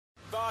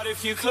But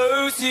if you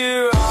close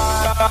your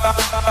eyes.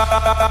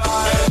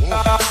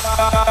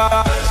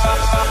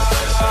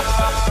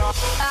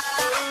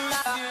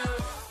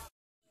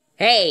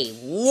 Hey,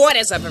 what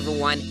is up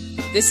everyone?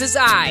 This is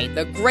I,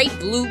 the Great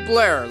Blue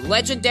Blur,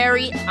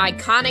 legendary,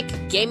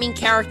 iconic gaming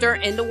character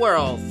in the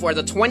world for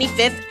the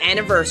 25th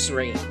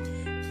anniversary.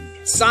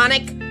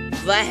 Sonic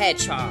the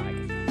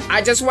Hedgehog.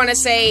 I just want to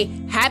say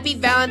happy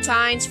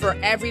Valentine's for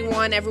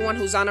everyone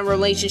who's on a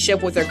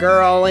relationship with a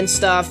girl and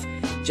stuff.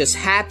 Just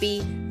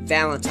happy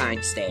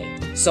Valentine's Day.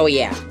 So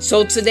yeah,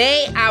 so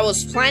today I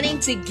was planning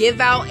to give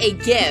out a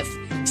gift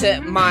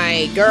to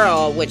my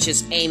girl, which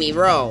is Amy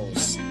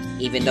Rose.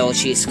 Even though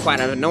she's quite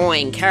an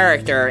annoying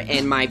character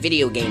in my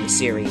video game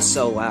series,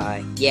 so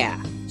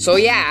yeah. So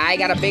yeah, I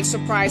got a big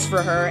surprise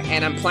for her,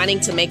 and I'm planning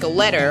to make a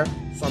letter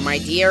for my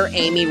dear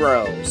Amy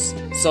Rose.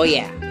 So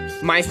yeah,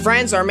 my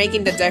friends are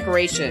making the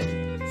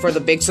decoration for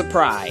the big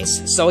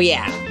surprise, so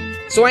yeah.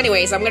 So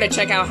anyways, I'm gonna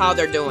check out how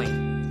they're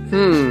doing.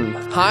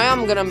 How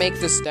I'm gonna make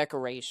this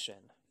decoration?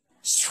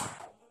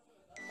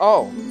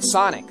 Oh,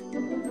 Sonic.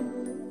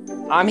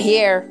 I'm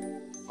here.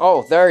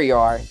 Oh, there you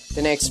are.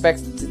 Didn't expect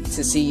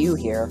to see you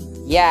here.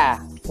 Yeah,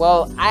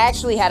 well, I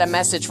actually had a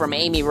message from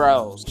Amy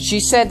Rose. She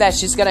said that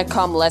she's gonna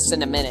come less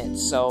than a minute,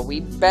 so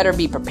we better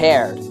be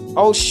prepared.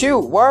 Oh shoot,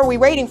 what are we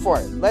waiting for?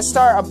 Let's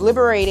start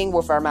obliterating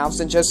with our mouths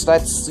and just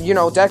let's, you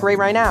know, decorate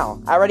right now.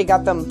 I already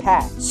got them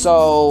packed.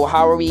 So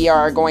how are we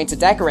going to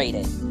decorate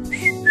it?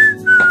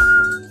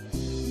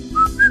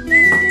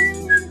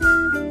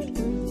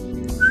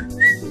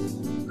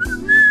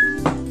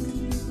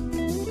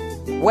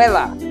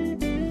 Voila.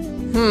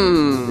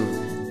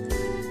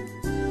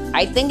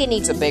 I think it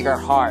needs a bigger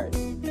heart,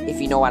 if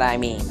you know what I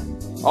mean.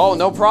 Oh,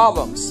 no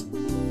problems.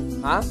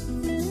 Huh?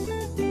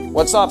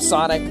 What's up,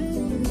 Sonic?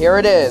 Here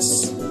it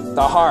is.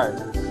 The heart.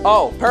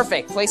 Oh,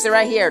 perfect. Place it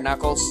right here,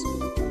 Knuckles.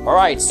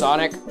 Alright,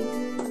 Sonic.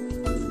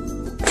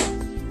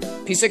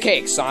 Piece of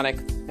cake,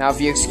 Sonic. Now,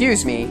 if you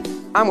excuse me,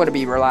 I'm gonna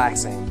be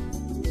relaxing.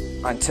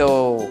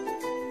 Until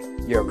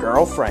your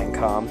girlfriend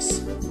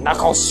comes.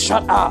 Knuckles,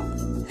 shut up!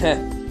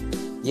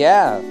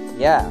 Yeah.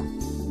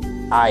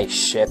 I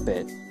ship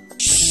it.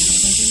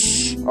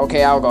 Shh.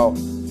 Okay, I'll go.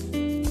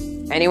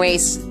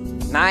 Anyways,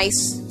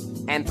 nice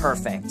and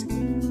perfect.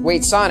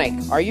 Wait, Sonic,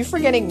 are you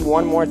forgetting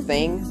one more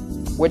thing?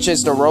 Which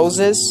is the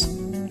roses?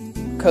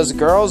 Cause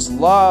girls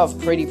love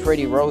pretty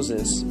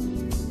roses.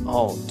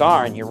 Oh,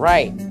 darn, you're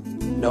right.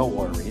 No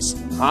worries.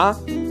 Huh?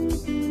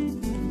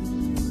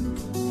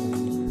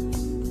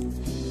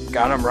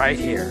 Got them right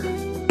here.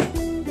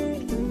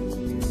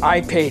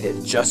 I paid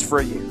it just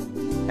for you.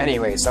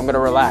 Anyways, I'm gonna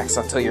relax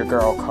until your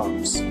girl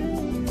comes.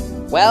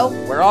 Well,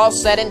 we're all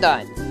said and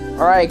done.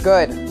 Alright,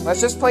 good.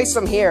 Let's just place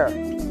them here.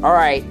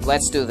 Alright,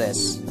 let's do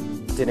this.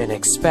 Didn't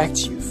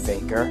expect you,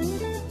 faker.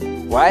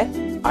 What?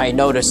 I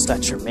noticed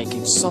that you're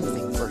making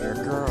something for your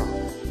girl.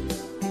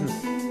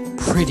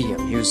 Pretty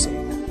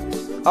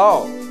amusing.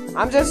 Oh,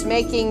 I'm just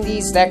making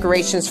these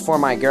decorations for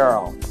my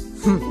girl.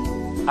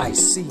 I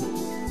see.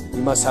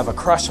 You must have a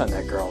crush on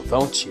that girl,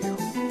 don't you?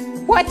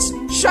 What?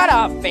 Shut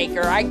up,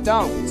 faker, I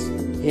don't.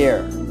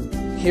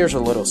 Here's a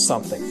little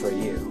something for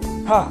you.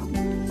 Huh.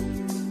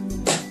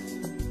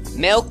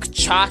 Milk,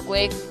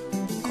 chocolate,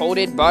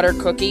 coated butter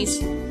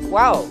cookies.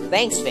 Wow,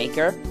 thanks,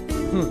 Faker.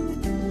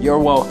 You're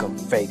welcome,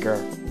 Faker.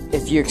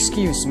 If you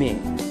excuse me,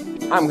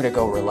 I'm gonna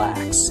go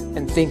relax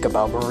and think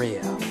about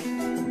Maria.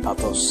 About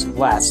those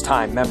last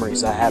time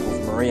memories I had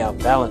with Maria on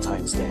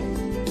Valentine's Day.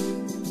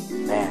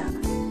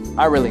 Man,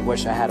 I really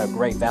wish I had a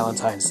great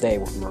Valentine's Day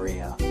with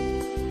Maria.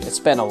 It's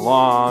been a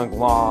long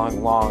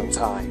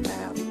time, man.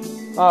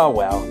 Oh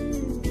well,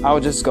 I'll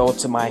just go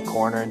to my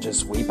corner and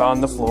just weep on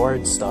the floor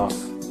and stuff.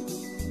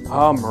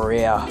 Oh,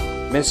 Maria,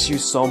 miss you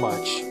so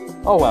much.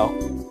 Oh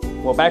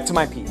well, back to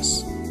my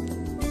piece.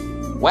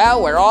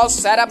 Well, we're all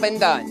set up and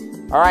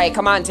done. Alright,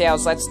 come on,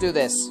 Tails, let's do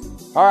this.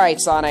 Alright,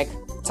 Sonic,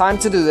 time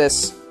to do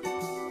this.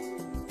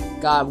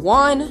 Got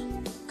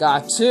 1,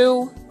 got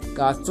 2,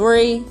 got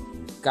 3,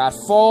 got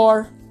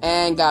 4,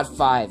 and got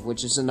 5,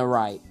 which is in the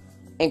right.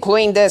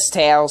 Including this,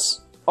 Tails.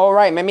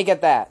 Alright, let me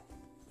get that.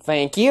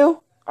 Thank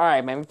you.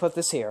 Alright, let me put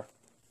this here.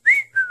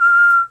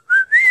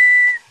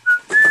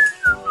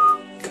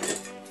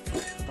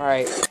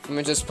 Alright, I'm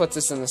gonna just put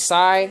this on the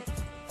side.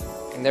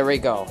 And there we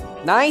go.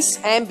 Nice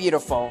and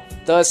beautiful.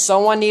 Does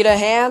someone need a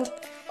hand?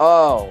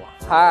 Oh,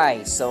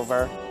 hi,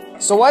 Silver.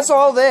 So what's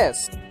all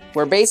this?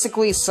 We're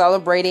basically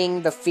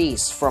celebrating the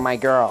feast for my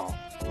girl.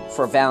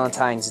 For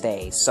Valentine's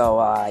Day, so,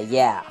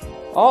 yeah.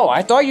 Oh,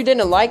 I thought you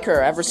didn't like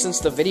her ever since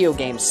the video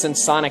game,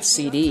 since Sonic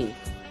CD.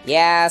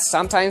 Yeah,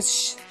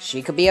 sometimes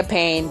she could be a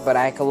pain, but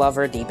I could love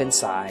her deep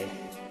inside.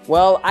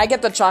 Well, I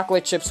get the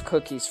chocolate chips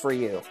cookies for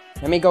you.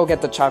 Let me go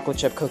get the chocolate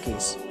chip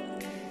cookies.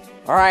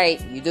 Alright,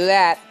 you do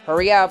that.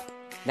 Hurry up.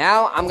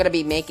 Now, I'm gonna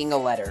be making a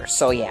letter,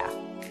 so yeah.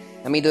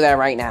 Let me do that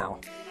right now.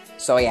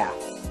 So yeah.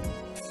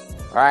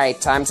 Alright,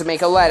 time to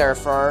make a letter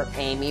for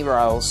Amy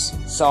Rose.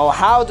 So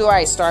how do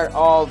I start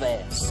all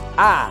this?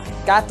 Ah,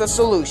 got the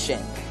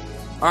solution.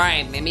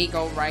 Alright, let me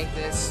go write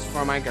this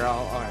for my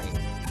girl. Alright,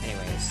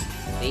 anyways.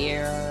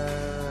 Dear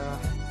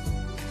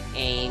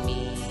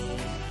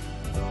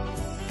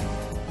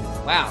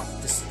Wow,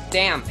 this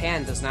damn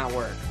pen does not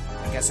work.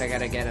 I guess I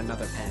gotta get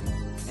another pen.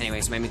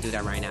 Anyways, let me do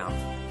that right now.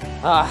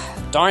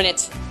 Darn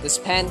it. This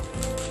pen.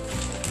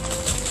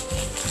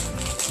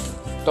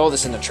 Throw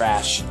this in the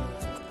trash.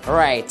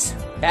 Alright,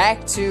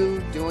 back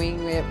to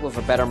doing it with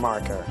a better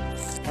marker.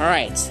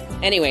 Alright,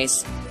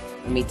 anyways,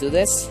 let me do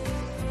this.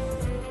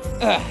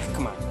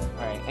 Come on.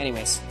 Alright,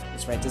 anyways,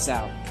 let's write this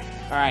out.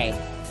 Alright,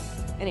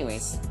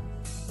 anyways.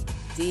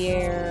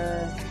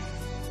 Dear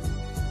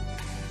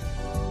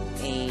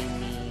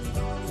Amy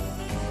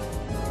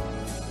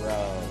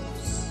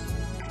Rose.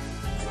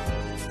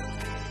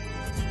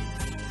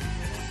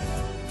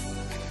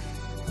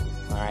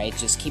 Alright,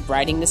 just keep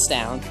writing this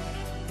down.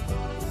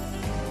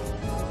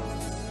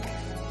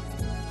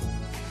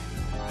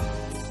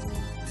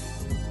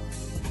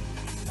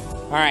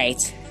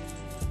 Alright.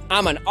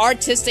 I'm an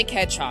artistic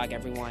hedgehog,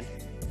 everyone.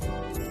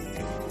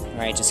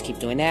 Alright, just keep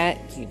doing that.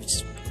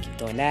 Just keep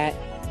doing that.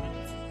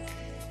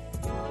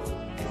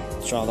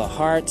 Draw the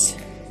heart.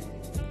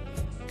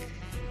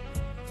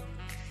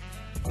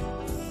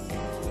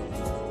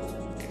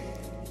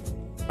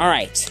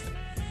 Alright.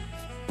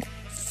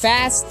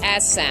 Fast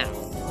as sound.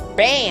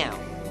 Bam!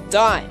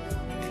 Done.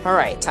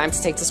 Alright, time to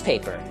take this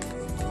paper.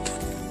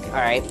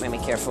 Alright, let me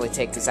carefully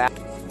take this out.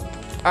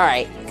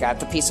 Alright, got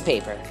the piece of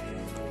paper.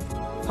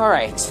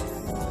 Alright.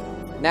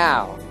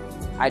 Now,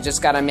 I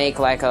just gotta make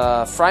like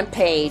a front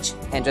page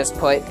and just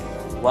put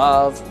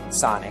Love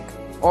Sonic.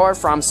 Or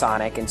from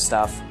Sonic and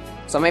stuff.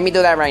 So let me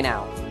do that right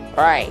now.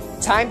 Alright,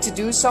 time to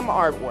do some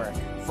artwork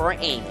for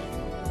Amy.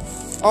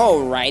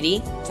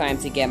 Alrighty, time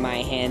to get my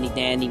handy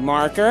dandy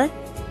marker.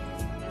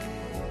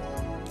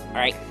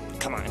 Alright,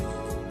 come on.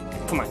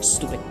 Come on,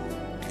 stupid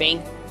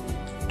thing.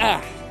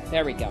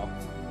 There we go.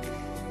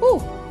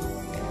 Whew.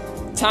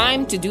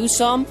 Time to do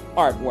some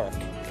artwork.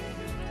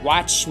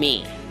 Watch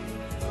me.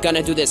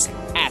 Gonna do this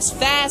as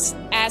fast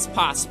as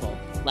possible,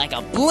 like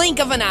a blink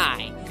of an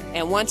eye.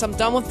 And once I'm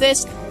done with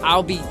this,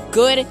 I'll be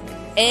good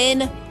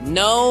in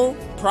no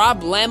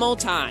problemo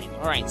time.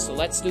 Alright, so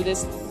let's do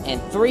this in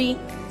 3,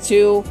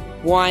 2,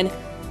 1.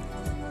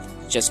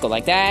 Just go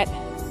like that.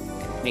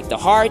 Make the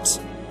heart.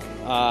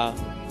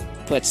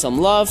 Put some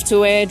love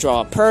to it.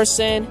 Draw a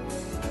person.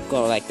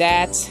 Go like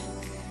that.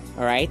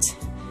 Alright.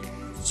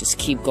 Just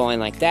keep going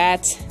like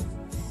that.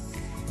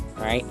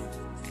 Alright.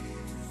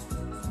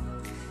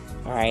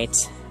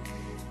 Alright.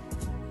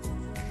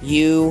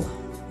 You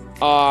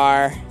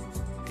are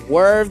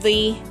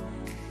worthy.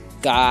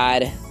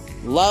 God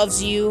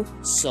loves you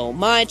so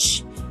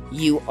much.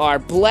 You are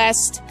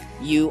blessed.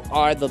 You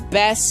are the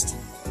best.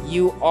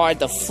 You are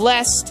the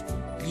flest.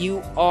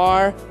 You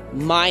are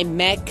my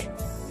mech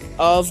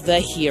of the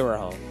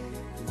hero.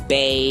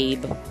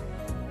 Babe.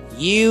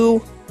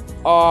 You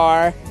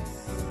are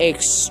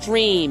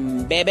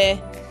extreme,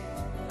 baby.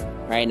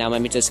 Alright, now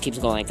let me just keep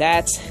going like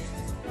that.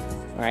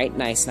 Alright,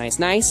 nice, nice,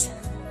 nice.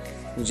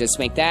 We just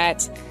make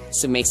that.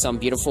 So make some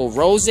beautiful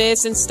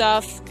roses and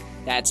stuff.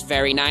 That's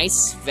very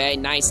nice. Very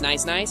nice,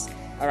 nice, nice.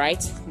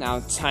 Alright, now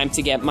time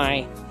to get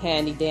my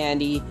handy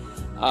dandy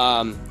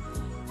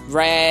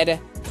red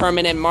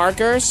permanent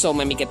marker. So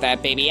let me get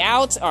that baby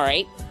out.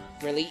 Alright,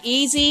 really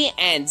easy.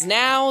 And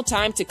now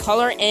time to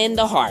color in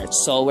the heart.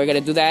 So we're gonna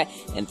do that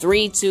in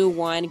 3, 2,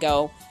 1,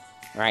 go.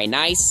 Alright,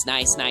 nice,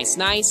 nice, nice,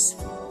 nice.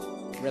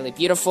 Really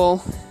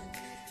beautiful.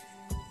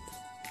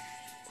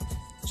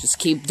 Just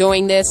keep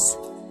doing this.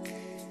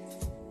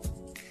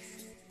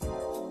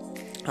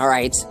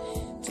 Alright,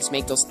 just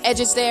make those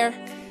edges there.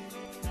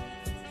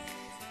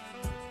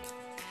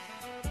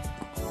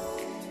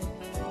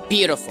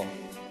 Beautiful.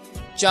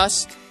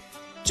 Just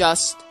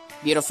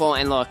beautiful.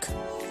 And look,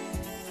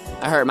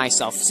 I hurt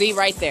myself. See,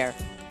 right there.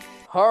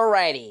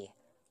 Alrighty.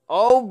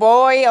 Oh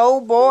boy,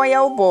 oh boy,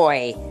 oh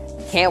boy.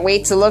 Can't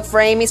wait to look for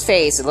Amy's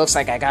face. It looks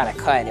like I got a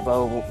cut.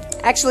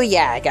 Actually,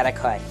 yeah, I got a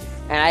cut.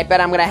 And I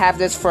bet I'm gonna have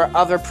this for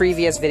other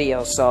previous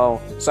videos,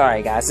 so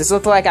sorry guys. This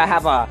looks like I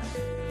have a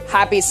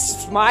happy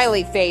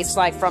smiley face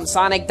like from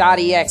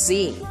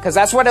Sonic.exe, because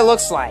that's what it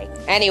looks like.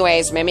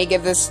 Anyways, let me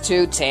give this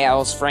to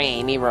Tails for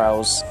Amy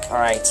Rose.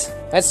 Alright,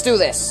 let's do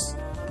this.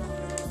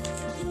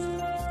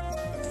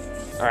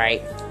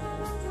 Alright.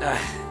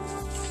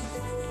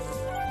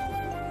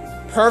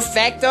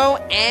 Perfecto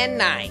and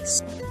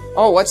nice.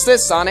 Oh, what's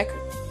this, Sonic?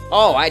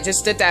 Oh, I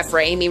just did that for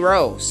Amy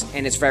Rose,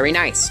 and it's very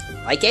nice.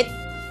 Like it?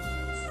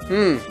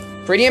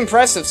 Pretty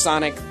impressive,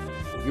 Sonic.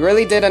 You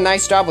really did a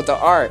nice job with the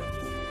art.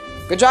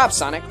 Good job,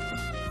 Sonic.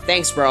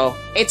 Thanks, bro.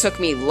 It took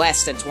me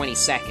less than 20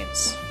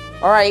 seconds.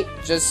 Alright,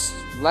 just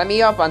let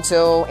me up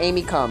until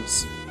Amy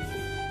comes.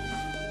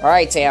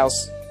 Alright,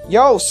 Tails.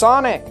 Yo,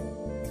 Sonic!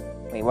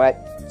 Wait, what?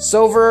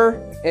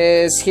 Silver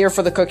is here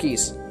for the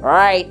cookies.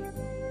 Alright.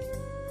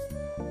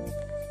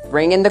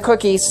 Bring in the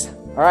cookies.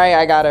 Alright,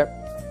 I got it.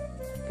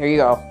 Here you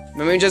go.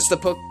 Let me just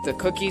put the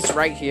cookies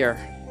right here.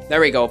 There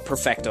we go,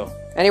 perfecto.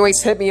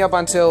 Anyways, hit me up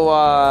until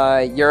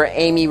your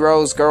Amy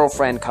Rose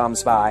girlfriend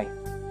comes by.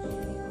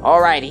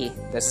 Alrighty,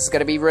 this is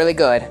gonna be really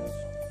good.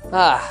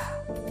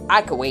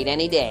 I could wait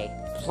any day.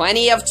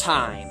 Plenty of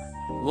time.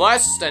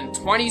 Less than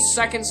 20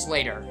 seconds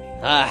later.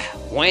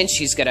 When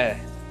she's gonna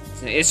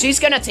She's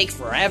gonna take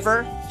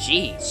forever.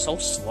 Jeez, so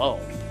slow.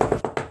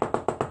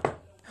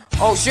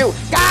 Oh, shoot.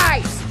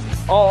 Guys!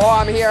 Oh,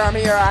 I'm here.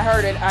 I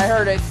heard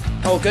it.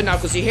 Oh, good,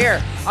 Knuckles, you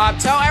here.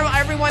 Tell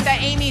everyone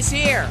that Amy's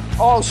here.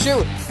 Oh,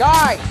 shoot.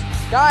 Guys,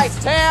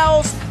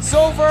 Tails,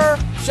 Silver,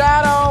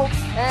 Shadow,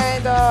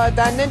 and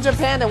that Ninja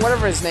Panda,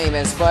 whatever his name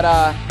is. But,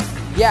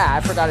 yeah,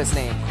 I forgot his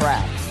name.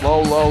 Crap.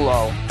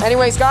 Low.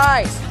 Anyways,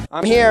 guys,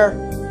 I'm here.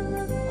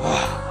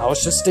 I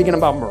was just thinking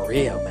about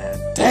Maria, man.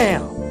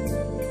 Damn.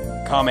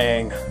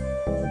 Coming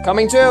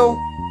too.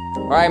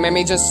 Alright,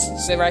 maybe just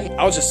sit right here.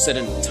 I'll just sit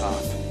in the top.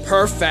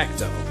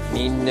 Perfecto.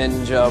 Me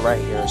Ninja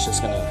right here is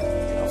just gonna,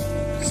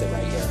 sit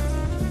right here.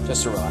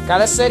 Just to relax.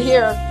 Gotta sit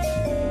here.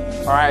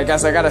 Alright,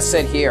 guys, I gotta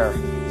sit here.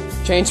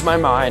 Change my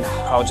mind.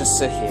 I'll just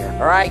sit here.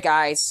 Alright,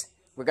 guys.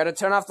 We're gonna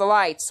turn off the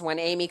lights when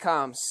Amy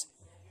comes.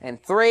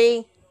 And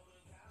 3,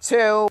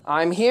 2,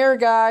 I'm here,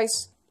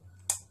 guys.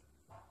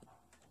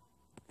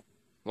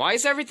 Why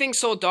is everything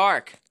so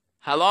dark?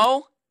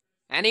 Hello?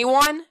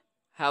 Anyone?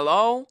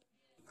 Hello?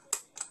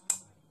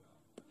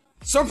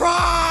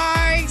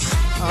 Surprise!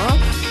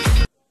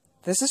 Huh?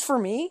 This is for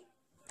me?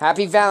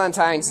 Happy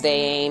Valentine's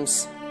Day,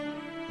 Ames.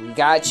 We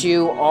got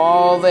you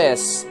all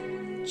this.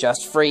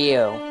 Just for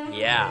you.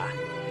 Yeah,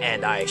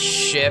 and I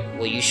ship.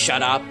 Will you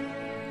shut up?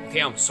 Okay,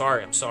 I'm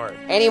sorry.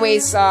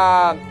 Anyways,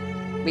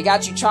 we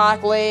got you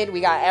chocolate, we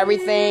got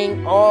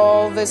everything,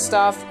 all this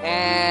stuff,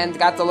 and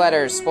got the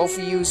letters. Both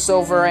of you,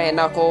 Silver and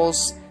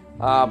Knuckles,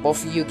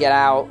 both of you get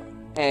out,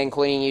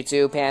 including you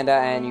two, Panda,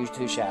 and you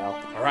two, Shadow.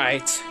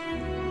 Alright.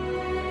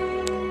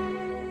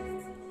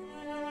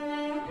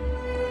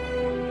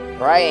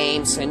 Alright,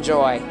 Ames,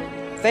 enjoy.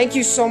 Thank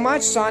you so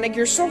much, Sonic,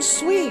 you're so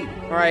sweet.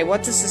 Alright,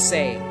 what does this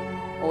say?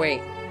 Oh,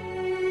 wait.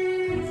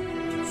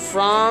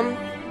 From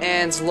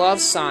and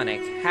love,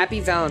 Sonic. Happy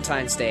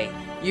Valentine's Day.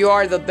 You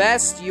are the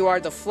best, you are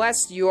the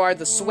flesh, you are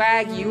the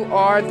swag, you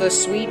are the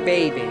sweet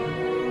baby.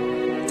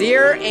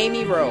 Dear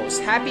Amy Rose,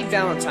 happy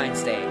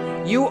Valentine's Day.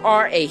 You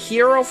are a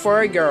hero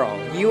for a girl.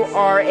 You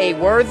are a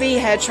worthy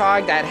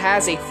hedgehog that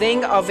has a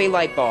thing of a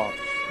light bulb.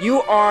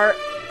 You are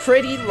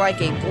pretty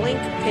like a blink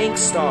pink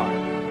star.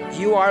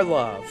 You are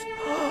love.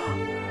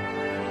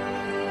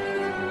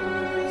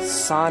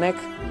 Sonic,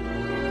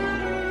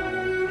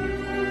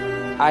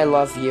 I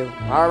love you.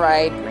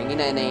 Alright, bring it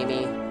in,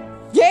 Amy.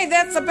 Yay,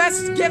 that's the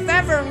best gift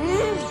ever!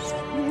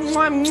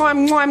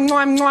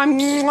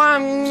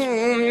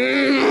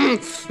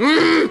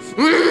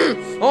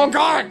 Oh,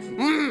 God!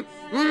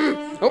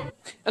 Oh,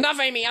 enough,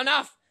 Amy,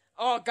 enough!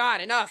 Oh,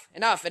 God, enough.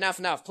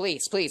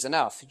 Please,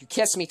 enough. You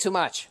kissed me too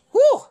much.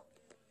 Whew!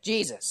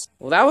 Jesus.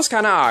 Well, that was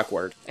kind of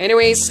awkward.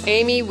 Anyways,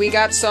 Amy, we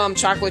got some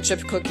chocolate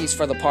chip cookies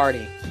for the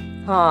party.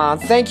 Aw,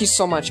 thank you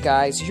so much,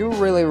 guys. You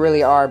really,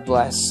 really are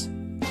blessed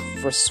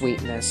for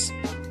sweetness.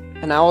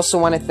 And I also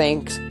want to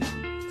thank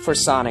for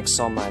Sonic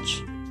so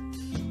much.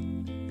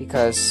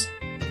 Because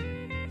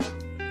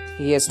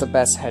he is the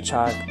best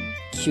hedgehog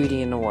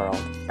cutie in the world.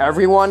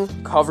 Everyone,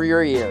 cover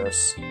your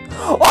ears.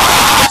 Oh,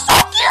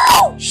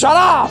 so cute! Shut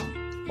up!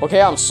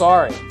 Okay, I'm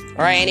sorry.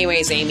 Alright,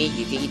 anyways, Amy,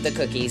 you can eat the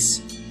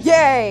cookies.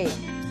 Yay!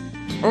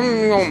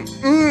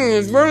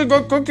 It's very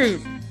good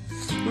cookies.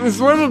 It's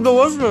really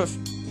delicious.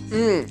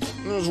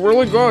 It's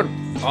really good.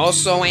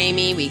 Also,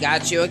 Amy, we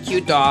got you a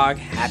cute dog.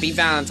 Happy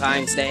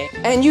Valentine's Day.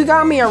 And you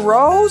got me a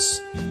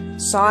rose?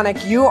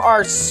 Sonic, you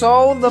are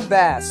so the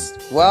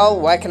best. Well,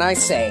 what can I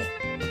say?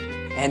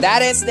 And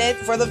that is it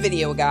for the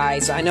video,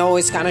 guys. I know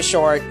it's kind of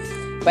short.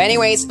 But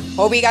anyways,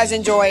 hope you guys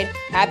enjoyed.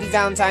 Happy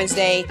Valentine's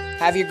Day.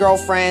 Have your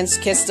girlfriends,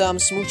 kiss them,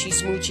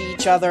 smoochy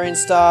each other and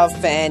stuff.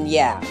 And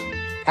yeah,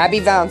 happy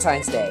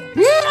Valentine's Day.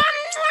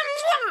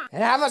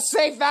 And have a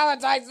safe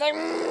Valentine's Day.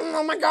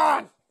 Oh my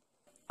God.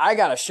 I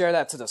gotta share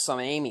that to some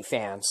Amy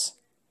fans.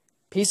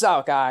 Peace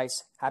out,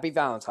 guys. Happy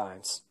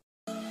Valentine's.